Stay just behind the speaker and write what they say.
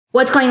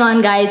What's going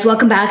on, guys?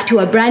 Welcome back to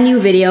a brand new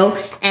video.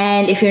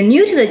 And if you're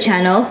new to the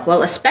channel,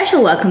 well, a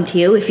special welcome to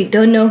you. If you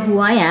don't know who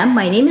I am,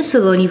 my name is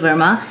Saloni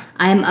Verma.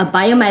 I'm a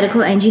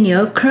biomedical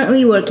engineer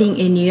currently working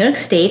in New York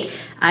State.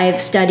 I've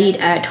studied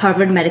at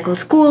Harvard Medical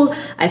School.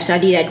 I've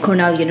studied at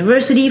Cornell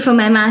University for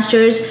my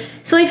master's.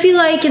 So I feel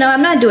like,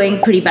 I'm not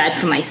doing pretty bad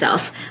for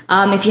myself.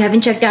 If you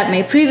haven't checked out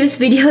my previous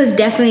videos,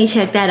 definitely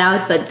check that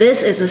out. But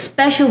this is a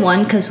special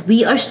one because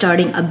we are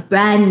starting a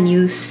brand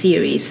new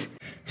series.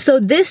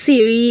 So this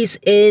series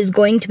is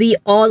going to be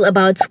all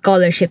about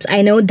scholarships.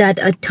 I know that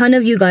a ton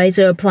of you guys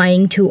are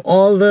applying to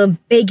all the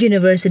big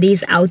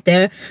universities out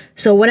there.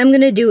 So what I'm going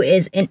to do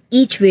is in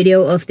each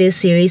video of this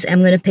series,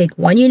 I'm going to pick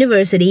one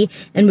university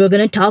and we're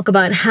going to talk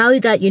about how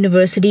that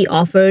university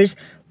offers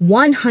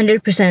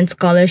 100%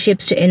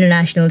 scholarships to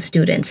international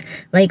students.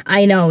 Like,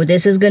 I know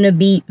this is going to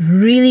be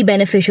really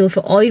beneficial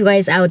for all you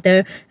guys out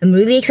there. I'm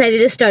really excited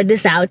to start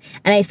this out,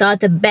 and I thought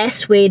the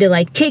best way to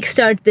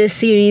kickstart this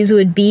series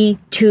would be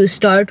to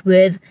start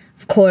with,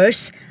 of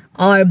course,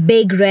 our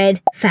Big Red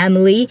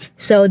family.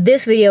 So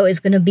this video is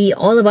going to be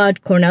all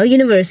about Cornell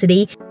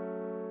University.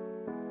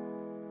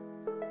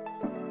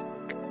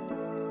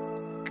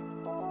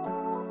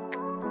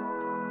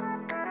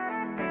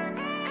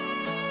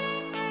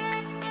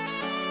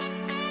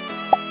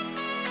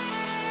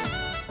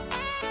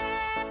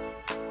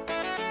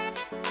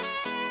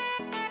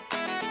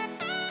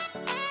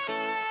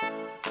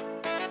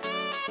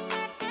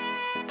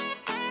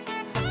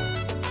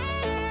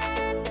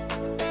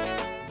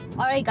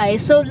 Alright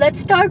guys, so let's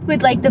start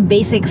with the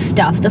basic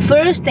stuff. The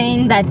first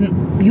thing that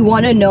you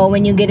want to know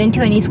when you get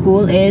into any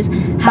school is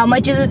how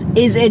much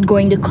is it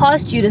going to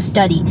cost you to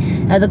study.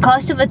 Now, the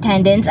cost of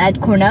attendance at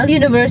Cornell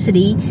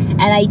University,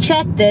 and I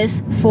checked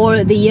this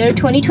for the year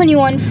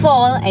 2021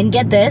 fall, and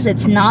get this,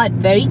 it's not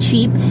very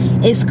cheap,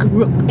 is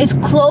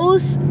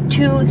close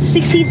to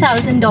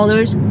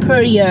 $60,000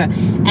 per year.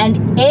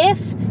 And if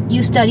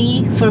you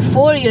study for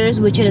 4 years,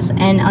 which is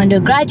an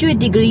undergraduate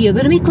degree, you're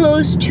going to be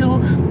close to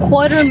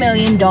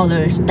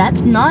 $250,000.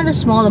 That's not a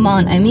small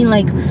amount. I mean,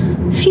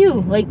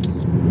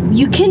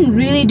 you can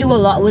really do a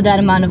lot with that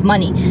amount of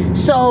money.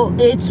 So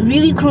it's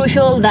really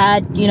crucial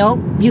that,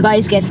 you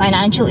guys get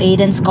financial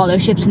aid and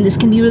scholarships, and this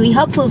can be really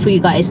helpful for you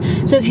guys.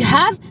 So if you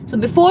have,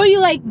 before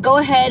you go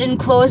ahead and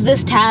close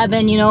this tab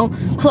and,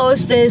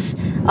 close this,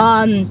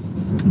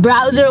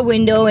 browser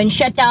window and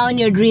shut down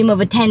your dream of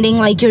attending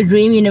your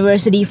dream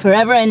university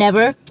forever and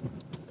ever,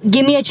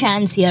 give me a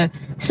chance here.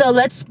 So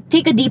let's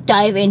take a deep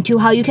dive into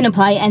how you can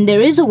apply, and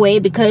there is a way,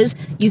 because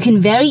you can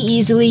very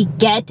easily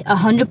get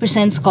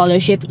 100%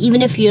 scholarship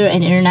even if you're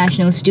an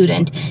international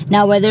student.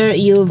 Now, whether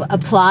you've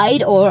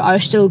applied or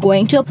are still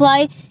going to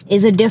apply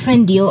is a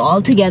different deal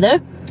altogether.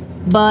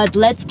 But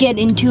let's get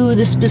into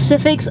the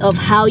specifics of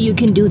how you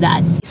can do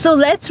that. So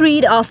let's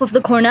read off of the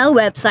Cornell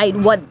website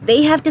what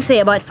they have to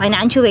say about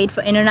financial aid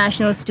for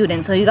international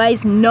students. So you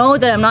guys know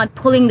that I'm not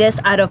pulling this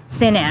out of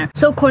thin air.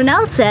 So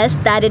Cornell says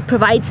that it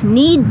provides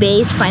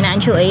need-based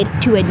financial aid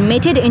to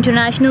admitted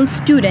international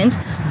students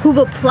who've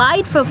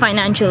applied for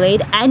financial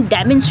aid and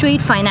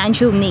demonstrate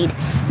financial need.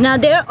 Now,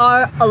 there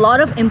are a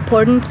lot of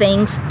important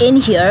things in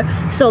here.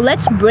 So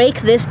let's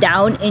break this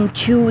down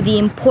into the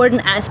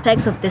important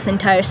aspects of this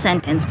entire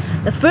sentence.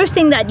 The first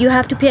thing that you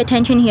have to pay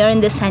attention here in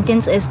this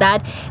sentence is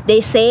that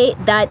they say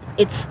that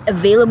it's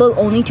available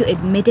only to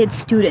admitted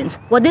students.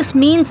 What this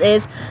means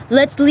is,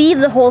 let's leave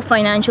the whole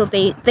financial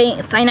aid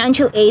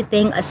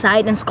thing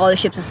aside and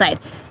scholarships aside.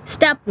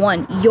 Step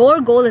 1, your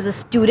goal as a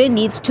student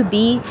needs to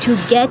be to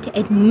get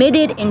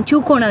admitted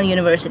into Cornell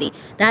University.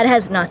 That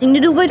has nothing to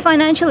do with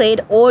financial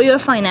aid or your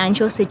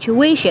financial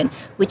situation,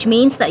 which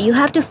means that you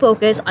have to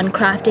focus on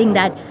crafting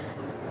that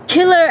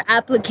killer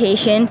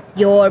application.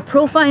 Your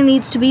profile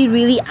needs to be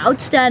really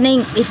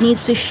outstanding. It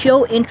needs to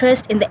show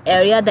interest in the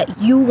area that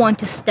you want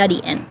to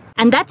study in.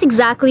 And that's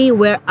exactly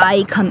where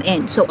I come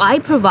in. So I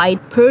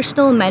provide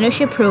personal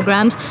mentorship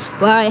programs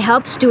where I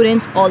help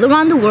students all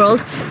around the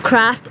world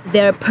craft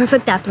their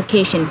perfect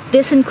application.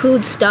 This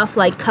includes stuff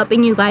like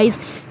helping you guys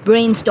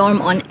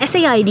brainstorm on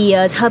essay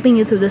ideas, helping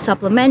you through the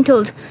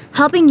supplementals,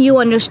 helping you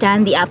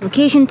understand the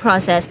application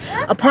process.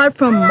 Apart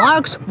from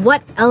marks,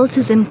 what else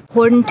is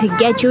important to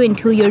get you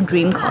into your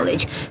dream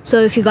college? So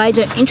if you guys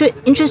are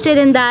interested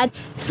in that,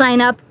 sign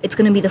up. It's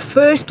going to be the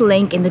first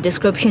link in the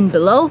description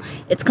below.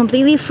 It's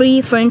completely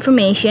free for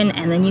information,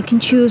 and then you can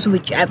choose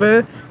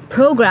whichever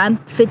program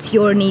fits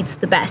your needs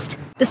the best.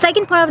 The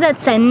second part of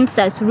that sentence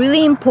that's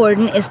really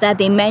important is that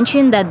they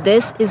mention that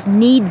this is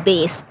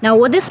need-based. Now,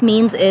 what this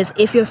means is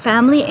if your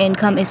family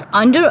income is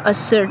under a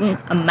certain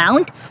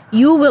amount,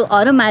 you will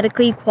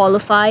automatically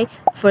qualify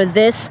for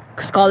this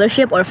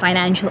scholarship or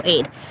financial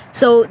aid.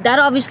 So that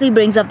obviously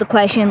brings up the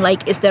question,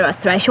 is there a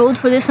threshold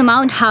for this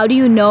amount? How do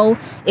you know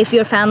if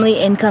your family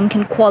income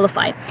can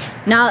qualify?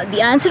 Now,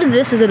 the answer to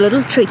this is a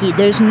little tricky.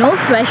 There's no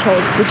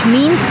threshold, which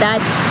means that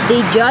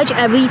they judge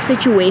every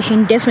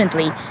situation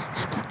differently.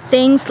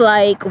 Things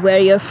like where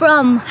you're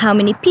from, how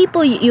many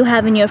people you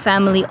have in your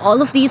family,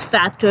 all of these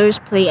factors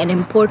play an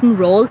important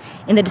role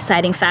in the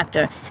deciding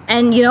factor.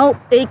 And you know,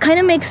 it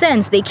kind of makes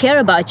sense. They care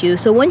about you.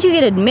 So once you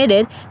get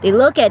admitted, they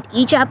look at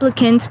each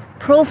applicant's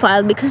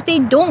profile because they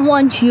don't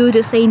want you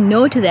to say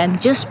no to them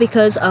just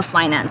because of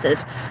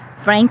finances.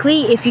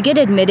 Frankly, if you get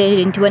admitted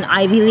into an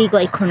Ivy League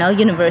like Cornell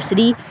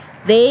University,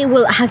 they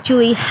will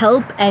actually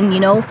help and, you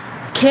know,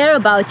 care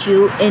about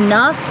you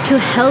enough to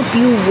help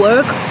you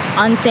work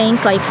on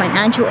things like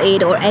financial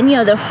aid or any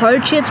other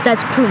hardships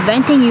that's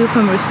preventing you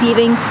from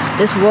receiving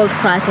this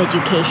world-class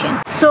education.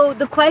 So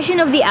the question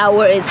of the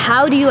hour is,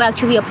 how do you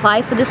actually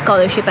apply for the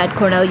scholarship at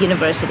Cornell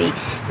University?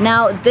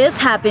 Now, this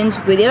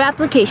happens with your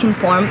application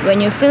form. When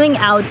you're filling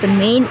out the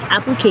main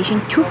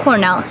application to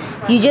Cornell,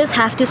 you just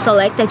have to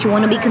select that you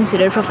want to be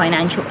considered for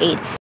financial aid.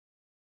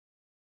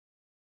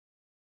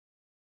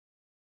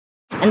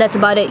 And that's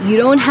about it. You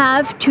don't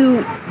have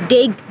to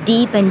dig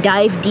deep and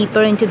dive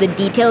deeper into the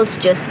details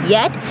just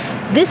yet.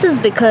 This is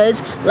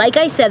because, like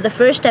I said, the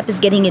first step is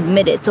getting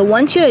admitted. So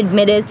once you're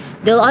admitted,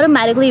 they'll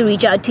automatically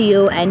reach out to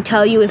you and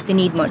tell you if they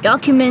need more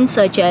documents,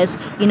 such as,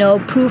 you know,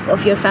 proof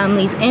of your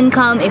family's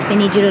income, if they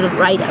need you to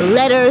write a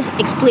letter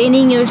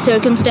explaining your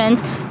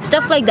circumstance.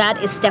 Stuff like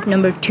that is step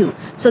number 2.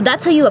 So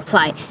that's how you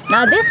apply.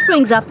 Now this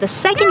brings up the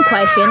second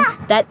question,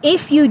 that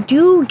if you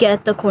do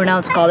get the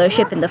Cornell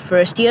scholarship in the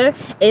first year,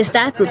 is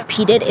that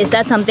repeated? Is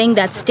that something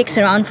that sticks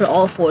around for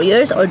all 4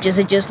 years, or does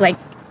it just like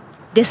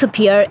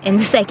disappear in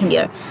the second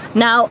year?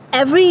 Now,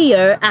 every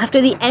year, after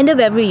the end of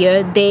every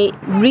year, they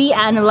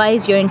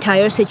reanalyze your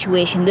entire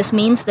situation. This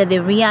means that they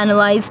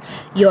reanalyze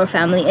your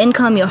family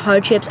income, your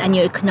hardships, and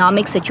your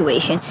economic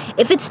situation.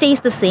 If it stays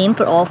the same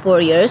for all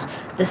 4 years,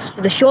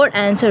 the short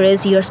answer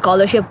is your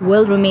scholarship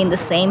will remain the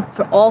same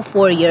for all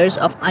 4 years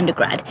of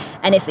undergrad.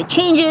 And if it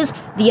changes,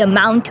 the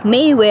amount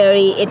may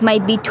vary. It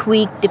might be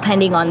tweaked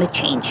depending on the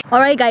change.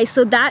 Alright guys,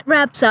 so that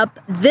wraps up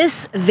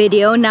this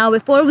video. Now,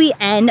 before we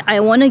end,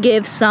 I want to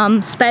give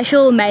some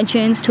special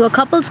mentions to a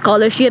couple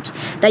scholarships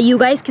that you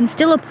guys can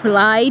still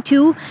apply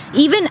to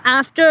even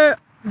after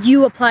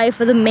you apply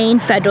for the main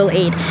federal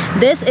aid.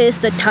 This is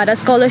the Tata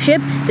Scholarship.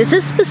 This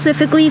is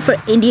specifically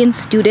for Indian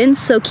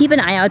students, so keep an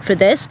eye out for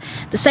this.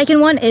 The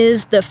second one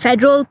is the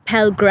Federal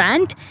Pell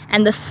Grant,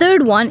 and the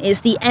third one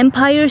is the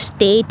Empire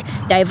State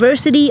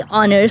Diversity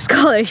Honors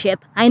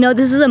Scholarship. I know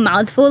this is a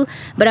mouthful,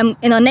 but in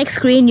the next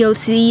screen you'll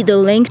see the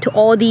link to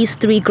all these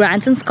 3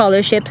 grants and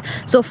scholarships,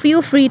 so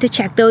feel free to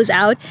check those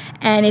out.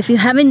 And if you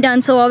haven't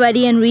done so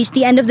already and reached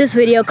the end of this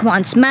video, come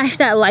on, smash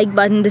that like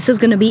button. This is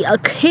gonna be a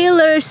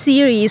killer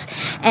series.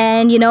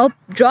 And you know,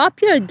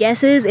 drop your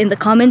guesses in the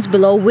comments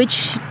below.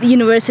 Which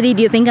university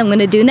do you think I'm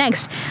gonna do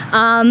next?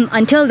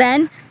 Until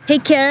then,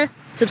 take care,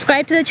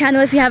 subscribe to the channel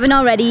if you haven't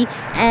already,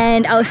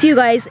 and I'll see you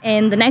guys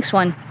in the next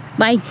one.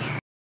 Bye.